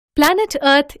Planet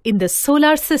Earth in the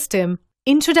Solar System.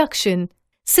 Introduction.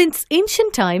 Since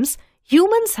ancient times,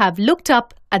 humans have looked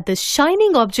up at the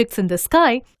shining objects in the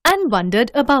sky and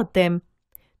wondered about them.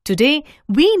 Today,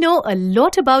 we know a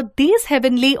lot about these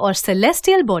heavenly or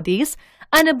celestial bodies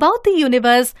and about the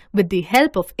universe with the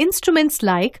help of instruments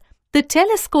like the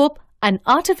telescope and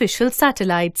artificial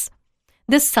satellites.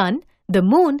 The sun, the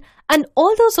moon, and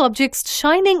all those objects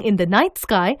shining in the night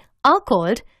sky are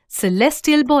called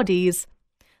celestial bodies.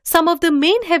 Some of the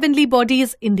main heavenly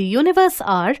bodies in the universe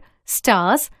are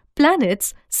stars,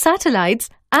 planets, satellites,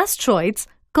 asteroids,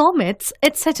 comets,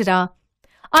 etc.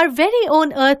 Our very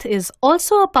own Earth is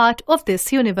also a part of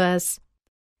this universe.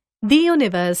 The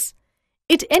universe.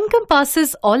 It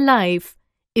encompasses all life.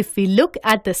 If we look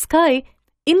at the sky,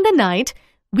 in the night,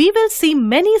 we will see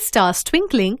many stars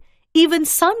twinkling. Even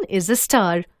sun is a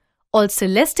star. All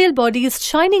celestial bodies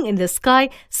shining in the sky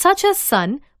such as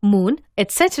sun, moon,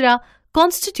 etc.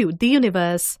 constitute the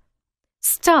universe.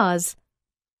 Stars.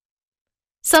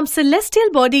 Some celestial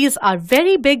bodies are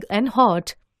very big and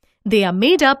hot. They are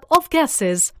made up of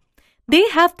gases. They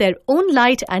have their own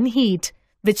light and heat,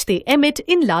 which they emit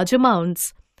in large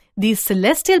amounts. These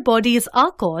celestial bodies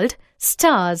are called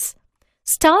stars.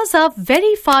 Stars are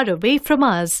very far away from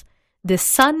us. The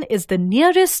sun is the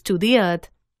nearest to the Earth.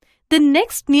 The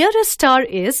next nearest star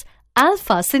is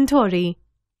Alpha Centauri.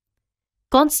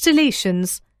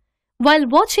 Constellations. While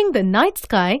watching the night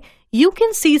sky, you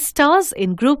can see stars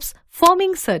in groups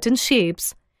forming certain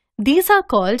shapes. These are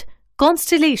called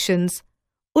constellations.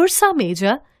 Ursa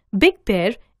Major, Big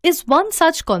Bear, is one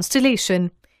such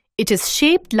constellation. It is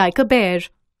shaped like a bear.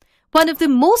 One of the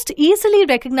most easily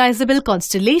recognizable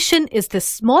constellation is the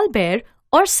Small Bear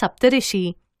or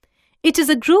Saptarishi. It is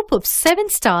a group of 7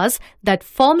 stars that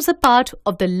forms a part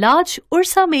of the large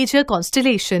Ursa Major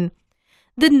constellation.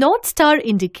 The North Star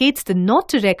indicates the north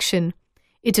direction.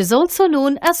 It is also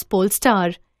known as Pole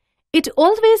Star. It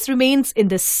always remains in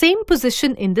the same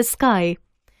position in the sky.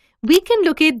 We can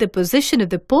locate the position of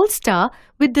the Pole Star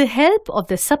with the help of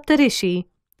the Saptarishi.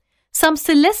 Some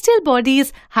celestial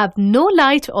bodies have no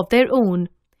light of their own.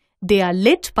 They are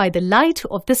lit by the light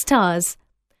of the stars.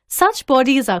 Such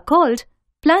bodies are called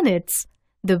planets.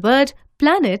 The word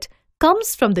planet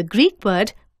comes from the Greek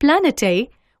word planetae,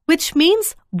 which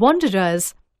means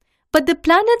wanderers. But the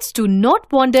planets do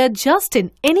not wander just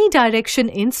in any direction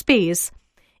in space.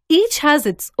 Each has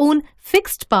its own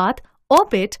fixed path,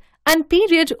 orbit, and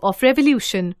period of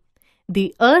revolution.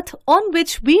 The Earth on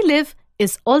which we live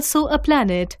is also a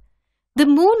planet. The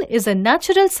Moon is a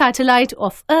natural satellite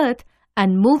of Earth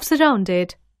and moves around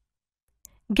it.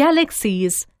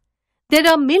 Galaxies. There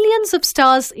are millions of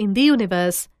stars in the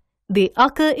universe. They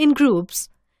occur in groups.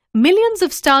 Millions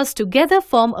of stars together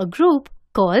form a group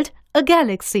called a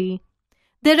galaxy.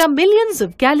 There are millions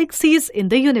of galaxies in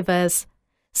the universe.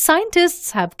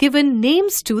 Scientists have given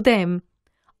names to them.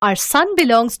 Our sun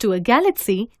belongs to a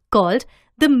galaxy called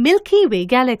the Milky Way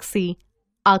galaxy,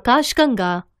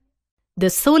 Akashganga. The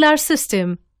Solar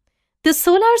System. The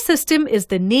Solar System is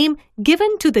the name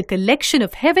given to the collection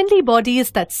of heavenly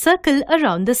bodies that circle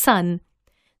around the Sun.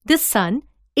 The Sun,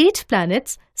 8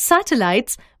 planets,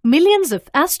 satellites, millions of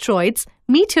asteroids,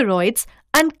 meteoroids,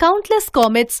 and countless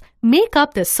comets make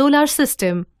up the Solar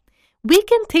System. We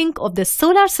can think of the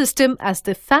Solar System as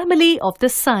the family of the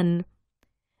Sun.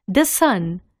 The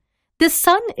Sun. The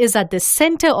Sun is at the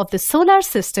center of the Solar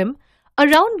System,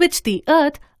 around which the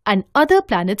Earth and other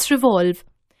planets revolve.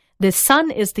 The Sun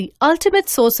is the ultimate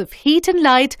source of heat and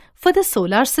light for the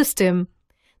Solar System.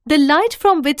 The light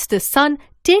from which the Sun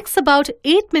takes about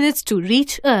 8 minutes to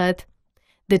reach Earth.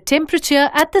 The temperature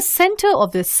at the center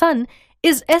of the Sun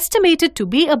is estimated to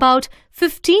be about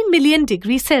 15 million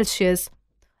degrees Celsius.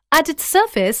 At its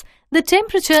surface, the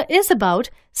temperature is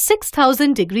about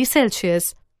 6,000 degrees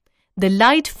Celsius. The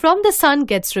light from the Sun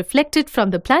gets reflected from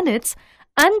the planets,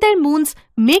 and their moons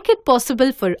make it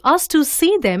possible for us to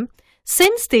see them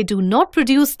since they do not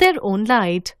produce their own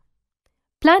light.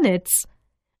 Planets.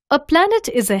 A planet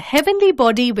is a heavenly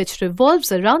body which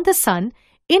revolves around the Sun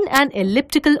in an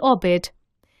elliptical orbit.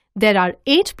 There are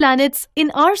 8 planets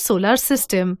in our solar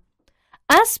system.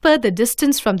 As per the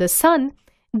distance from the Sun,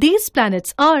 these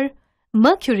planets are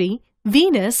Mercury,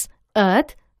 Venus,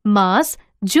 Earth, Mars,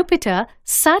 Jupiter,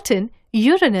 Saturn,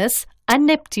 Uranus, and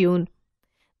Neptune.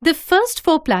 The first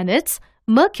 4 planets,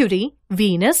 Mercury,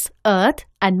 Venus, Earth,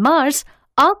 and Mars,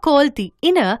 are called the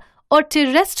inner or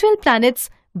terrestrial planets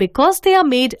because they are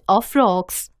made of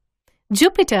rocks.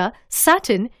 Jupiter,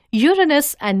 Saturn,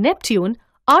 Uranus, and Neptune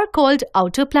are called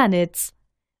outer planets.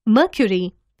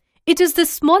 Mercury. It is the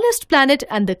smallest planet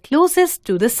and the closest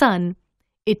to the Sun.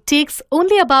 It takes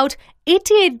only about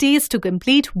 88 days to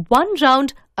complete one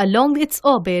round along its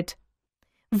orbit.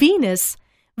 Venus.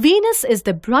 Venus is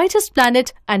the brightest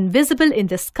planet and visible in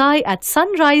the sky at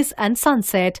sunrise and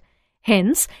sunset.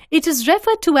 Hence, it is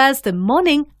referred to as the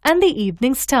morning and the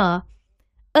evening star.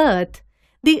 Earth.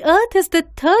 The Earth is the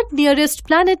third nearest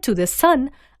planet to the Sun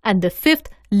and the fifth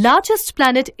largest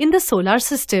planet in the solar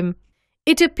system.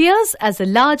 It appears as a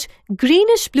large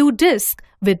greenish-blue disk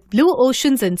with blue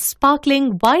oceans and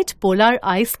sparkling white polar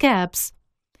ice caps.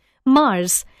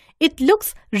 Mars. It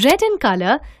looks red in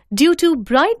color due to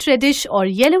bright reddish or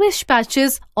yellowish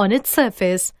patches on its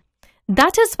surface.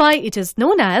 That is why it is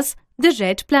known as the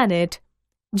red planet.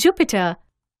 Jupiter.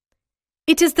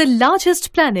 It is the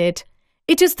largest planet.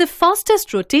 It is the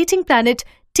fastest rotating planet,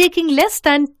 taking less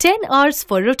than 10 hours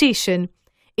for rotation.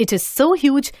 It is so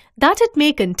huge that it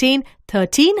may contain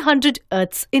 1,300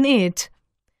 Earths in it.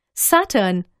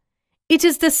 Saturn. It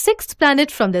is the sixth planet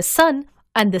from the Sun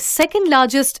and the second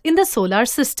largest in the solar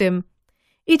system.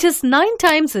 It is 9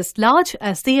 times as large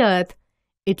as the Earth.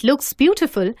 It looks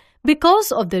beautiful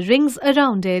because of the rings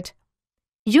around it.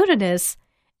 Uranus.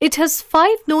 It has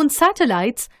 5 known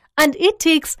satellites and it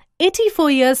takes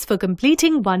 84 years for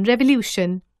completing one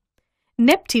revolution.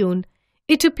 Neptune.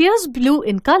 It appears blue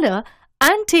in color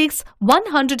and takes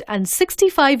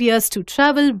 165 years to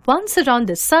travel once around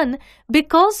the Sun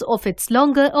because of its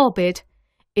longer orbit.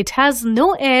 It has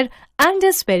no air and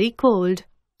is very cold.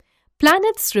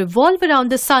 Planets revolve around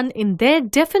the Sun in their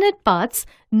definite paths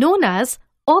known as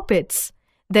orbits.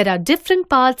 There are different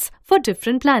paths for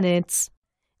different planets.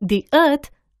 The Earth,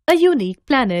 a unique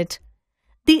planet.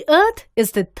 The Earth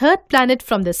is the third planet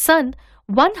from the Sun,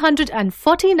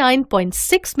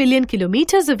 149.6 million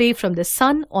kilometers away from the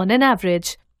Sun on an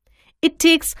average. It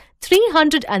takes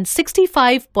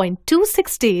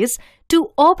 365.26 days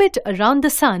to orbit around the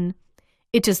Sun.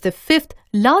 It is the fifth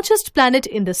largest planet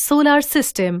in the solar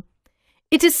system.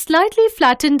 It is slightly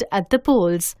flattened at the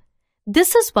poles.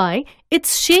 This is why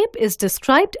its shape is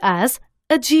described as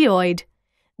a geoid.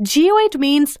 Geoid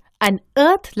means an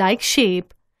Earth-like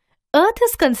shape. Earth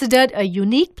is considered a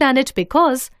unique planet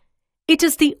because it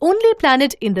is the only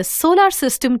planet in the solar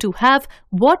system to have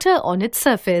water on its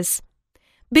surface.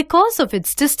 Because of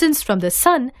its distance from the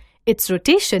Sun, its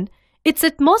rotation, its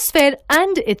atmosphere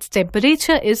and its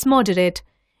temperature is moderate.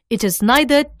 It is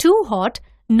neither too hot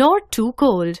nor too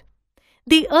cold.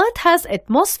 The Earth has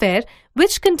atmosphere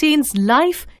which contains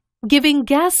life-giving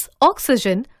gas,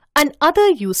 oxygen and other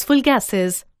useful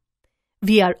gases.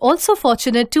 We are also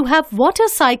fortunate to have water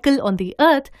cycle on the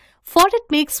Earth, for it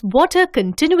makes water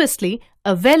continuously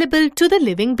available to the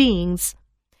living beings.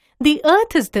 The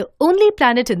Earth is the only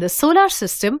planet in the solar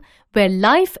system where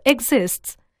life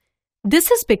exists. This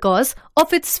is because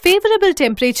of its favorable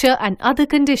temperature and other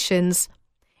conditions.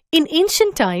 In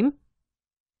ancient time,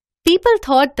 people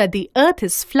thought that the Earth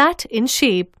is flat in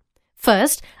shape.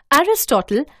 First,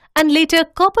 Aristotle and later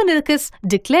Copernicus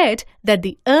declared that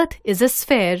the Earth is a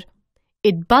sphere.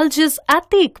 It bulges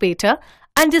at the equator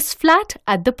and is flat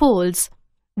at the poles.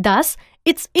 Thus,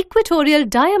 its equatorial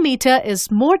diameter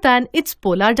is more than its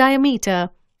polar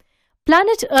diameter.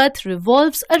 Planet Earth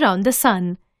revolves around the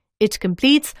Sun. It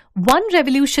completes one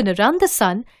revolution around the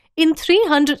Sun in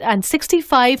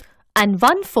 365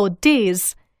 1/4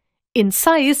 days. In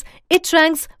size, it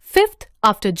ranks 5th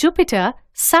after Jupiter,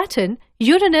 Saturn,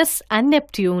 Uranus and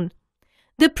Neptune.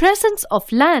 The presence of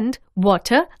land,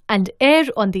 water and air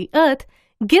on the Earth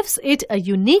gives it a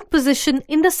unique position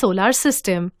in the solar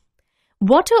system.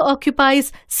 Water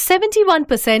occupies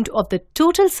 71% of the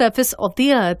total surface of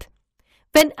the Earth.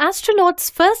 When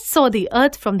astronauts first saw the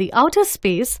Earth from the outer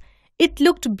space, it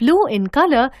looked blue in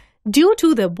color due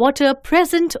to the water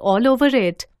present all over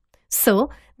it.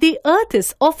 So, the Earth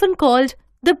is often called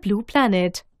the blue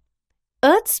planet.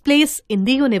 Earth's place in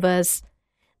the universe.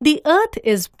 The Earth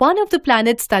is one of the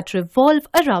planets that revolve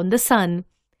around the Sun.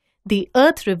 The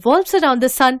Earth revolves around the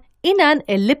Sun in an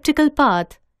elliptical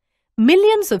path.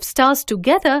 Millions of stars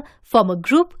together form a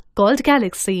group called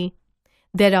galaxy.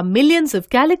 There are millions of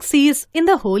galaxies in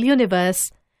the whole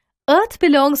universe. Earth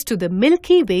belongs to the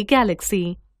Milky Way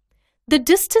galaxy. The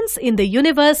distance in the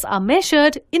universe are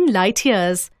measured in light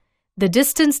years, the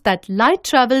distance that light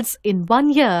travels in 1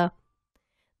 year.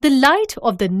 The light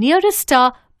of the nearest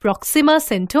star, Proxima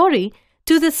Centauri,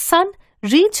 to the Sun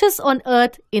reaches on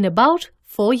Earth in about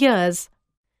 4 years.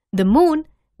 The Moon,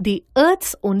 the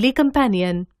Earth's only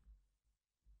companion.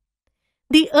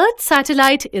 The Earth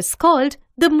satellite is called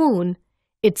the Moon.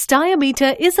 Its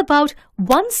diameter is about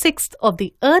 1/6 of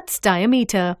the Earth's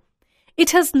diameter.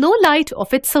 It has no light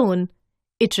of its own.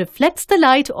 It reflects the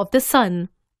light of the Sun.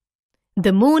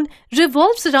 The moon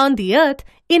revolves around the Earth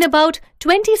in about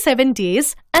 27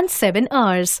 days and 7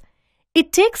 hours.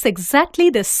 It takes exactly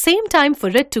the same time for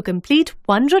it to complete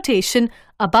one rotation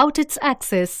about its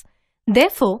axis.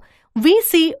 Therefore, we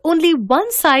see only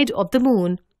one side of the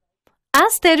moon.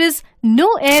 As there is no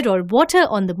air or water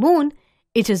on the moon,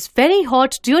 it is very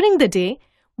hot during the day,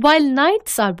 while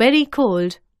nights are very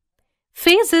cold.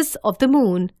 Phases of the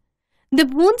moon. The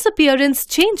moon's appearance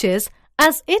changes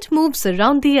as it moves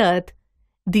around the Earth.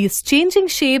 These changing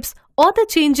shapes or the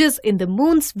changes in the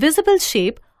moon's visible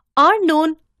shape are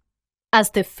known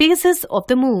as the phases of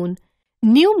the moon.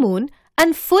 New moon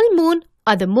and full moon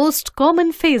are the most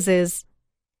common phases.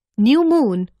 New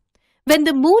moon. When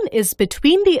the moon is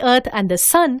between the Earth and the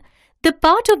Sun, the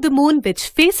part of the moon which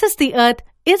faces the Earth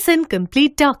is in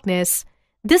complete darkness.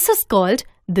 This is called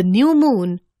the new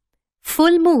moon.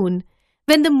 Full moon.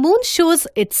 When the moon shows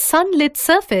its sunlit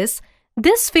surface,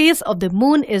 this phase of the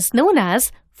moon is known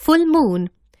as full moon.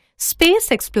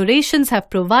 Space explorations have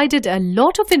provided a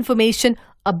lot of information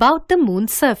about the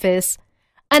moon's surface.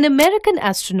 An American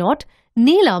astronaut,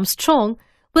 Neil Armstrong,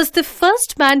 was the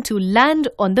first man to land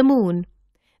on the moon.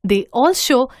 They all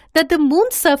show that the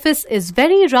moon's surface is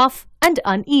very rough and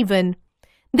uneven.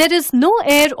 There is no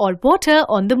air or water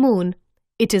on the moon.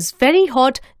 It is very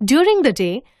hot during the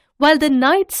day, while the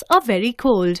nights are very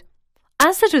cold.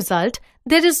 As a result,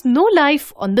 there is no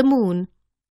life on the moon.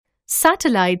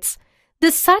 Satellites.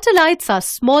 The satellites are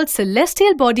small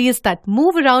celestial bodies that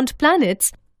move around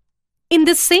planets in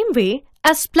the same way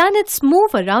as planets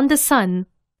move around the sun.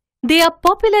 They are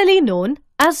popularly known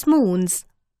as moons.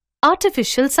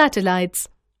 Artificial satellites.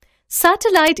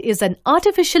 Satellite is an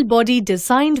artificial body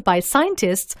designed by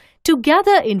scientists to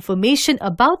gather information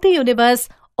about the universe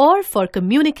or for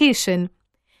communication.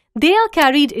 They are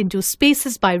carried into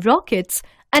spaces by rockets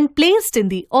and placed in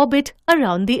the orbit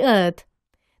around the Earth.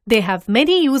 They have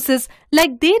many uses,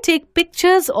 like they take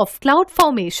pictures of cloud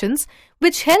formations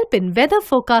which help in weather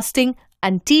forecasting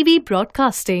and TV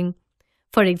broadcasting.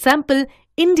 For example,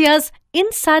 India's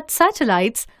INSAT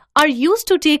satellites are used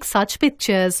to take such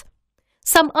pictures.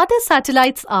 Some other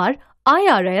satellites are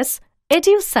IRS,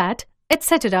 EduSat,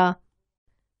 etc.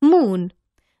 Moon.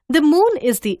 The moon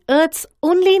is the Earth's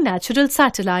only natural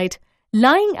satellite,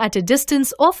 lying at a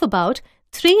distance of about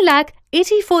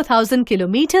 384,000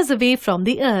 kilometers away from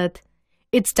the Earth.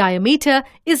 Its diameter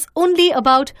is only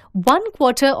about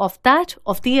 1/4 of that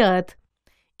of the Earth.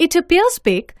 It appears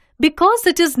big because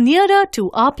it is nearer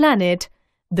to our planet.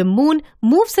 The moon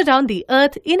moves around the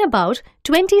Earth in about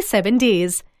 27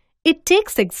 days. It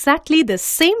takes exactly the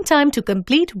same time to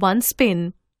complete one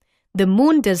spin. The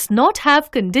moon does not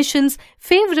have conditions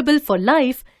favorable for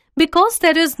life because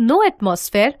there is no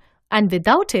atmosphere, and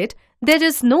without it, there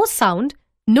is no sound,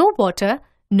 no water,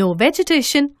 no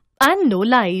vegetation, and no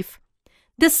life.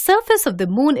 The surface of the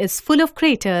moon is full of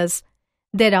craters.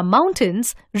 There are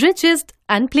mountains, ridges,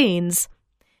 and plains.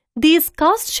 These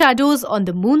cast shadows on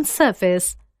the moon's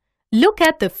surface. Look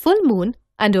at the full moon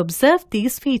and observe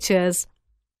these features.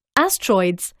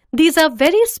 Asteroids. These are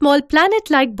very small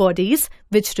planet-like bodies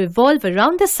which revolve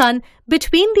around the Sun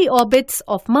between the orbits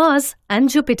of Mars and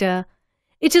Jupiter.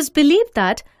 It is believed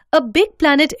that a big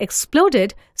planet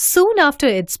exploded soon after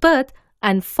its birth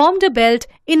and formed a belt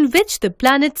in which the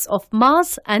planets of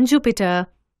Mars and Jupiter.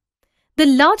 The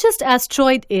largest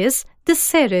asteroid is the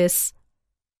Ceres.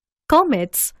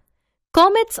 Comets.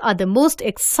 Comets are the most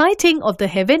exciting of the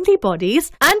heavenly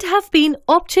bodies and have been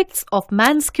objects of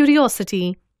man's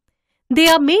curiosity. They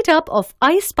are made up of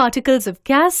ice particles of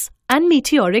gas and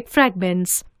meteoric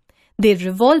fragments. They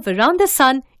revolve around the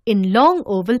Sun in long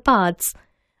oval paths.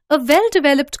 A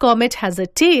well-developed comet has a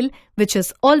tail which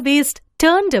is always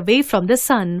turned away from the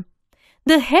Sun.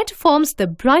 The head forms the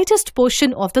brightest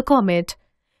portion of the comet.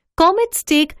 Comets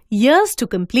take years to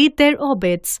complete their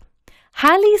orbits.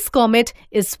 Halley's Comet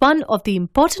is one of the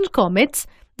important comets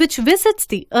which visits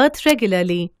the Earth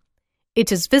regularly. It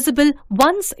is visible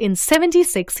once in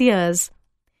 76 years.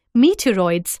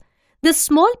 Meteoroids. The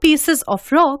small pieces of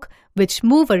rock which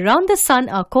move around the Sun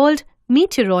are called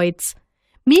meteoroids.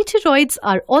 Meteoroids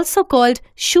are also called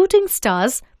shooting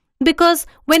stars because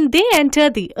when they enter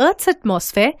the Earth's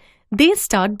atmosphere, they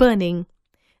start burning.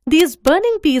 These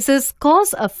burning pieces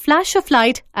cause a flash of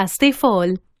light as they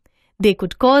fall. They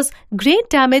could cause great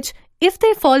damage if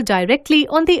they fall directly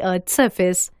on the Earth's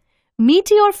surface.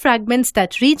 Meteor fragments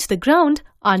that reach the ground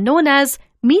are known as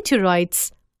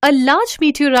meteoroids. A large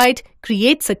meteorite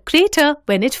creates a crater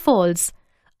when it falls.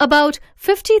 About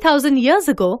 50,000 years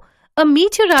ago, a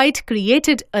meteorite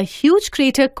created a huge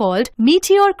crater called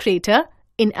Meteor Crater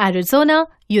in Arizona,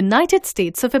 United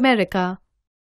States of America.